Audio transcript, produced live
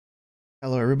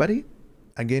Hello everybody,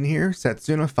 again here,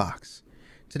 Setsuna Fox.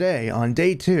 Today, on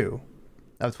day 2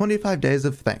 of 25 Days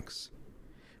of Thanks,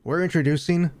 we're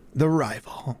introducing the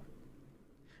rival.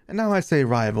 And now I say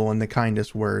rival in the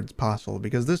kindest words possible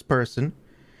because this person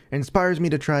inspires me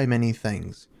to try many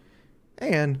things.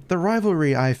 And the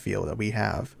rivalry I feel that we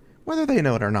have, whether they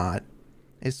know it or not,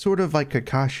 is sort of like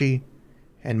Kakashi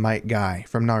and Might Guy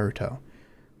from Naruto,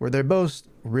 where they're both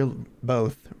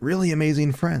really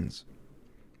amazing friends.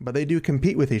 But they do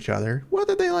compete with each other,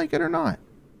 whether they like it or not.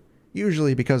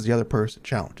 Usually because the other person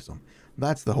challenges them.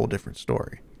 That's the whole different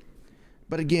story.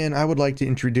 But again, I would like to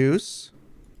introduce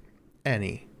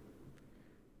Annie.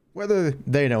 Whether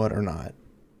they know it or not,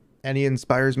 Annie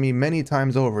inspires me many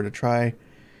times over to try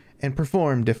and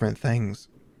perform different things.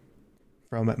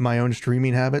 From my own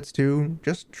streaming habits to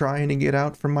just trying to get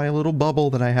out from my little bubble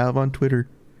that I have on Twitter,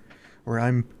 where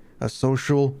I'm a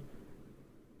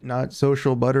not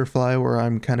social butterfly, where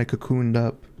I'm kind of cocooned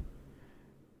up.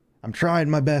 I'm trying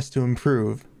my best to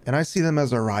improve, and I see them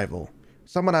as a rival,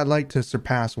 someone I'd like to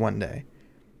surpass one day.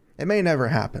 It may never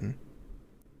happen,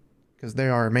 because they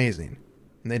are amazing,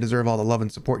 and they deserve all the love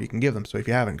and support you can give them. So if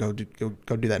you haven't, go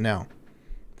do that now,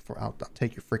 before I'll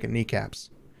take your freaking kneecaps.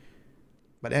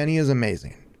 But Annie is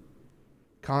amazing,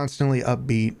 constantly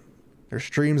upbeat. Their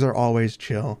streams are always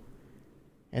chill,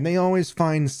 and they always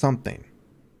find something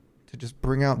to just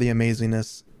bring out the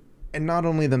amazingness, and not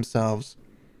only themselves,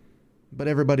 but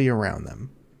everybody around them.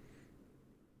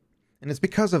 And it's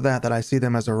because of that that I see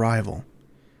them as a rival,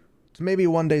 to maybe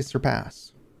one day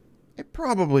surpass. It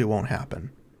probably won't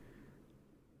happen,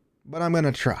 but I'm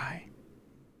gonna try.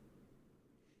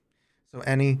 So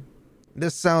Annie,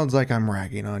 this sounds like I'm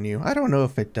ragging on you. I don't know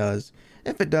if it does.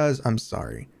 If it does, I'm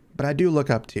sorry, but I do look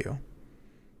up to you.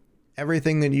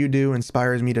 Everything that you do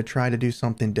inspires me to try to do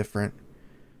something different.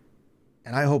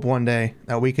 And I hope one day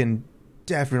that we can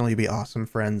definitely be awesome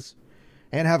friends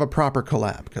and have a proper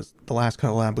collab, because the last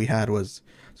collab we had was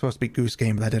supposed to be Goose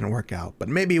Game, but that didn't work out. But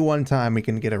maybe one time we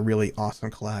can get a really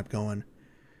awesome collab going.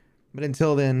 But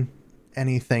until then,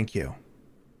 Annie, thank you.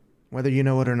 Whether you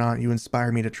know it or not, you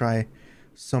inspire me to try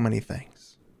so many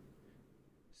things.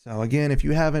 So again, if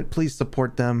you haven't, please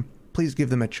support them. Please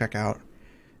give them a check out.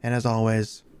 And as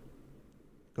always,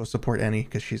 go support Annie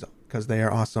because they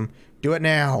are awesome. Do it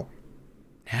now.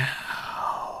 Now.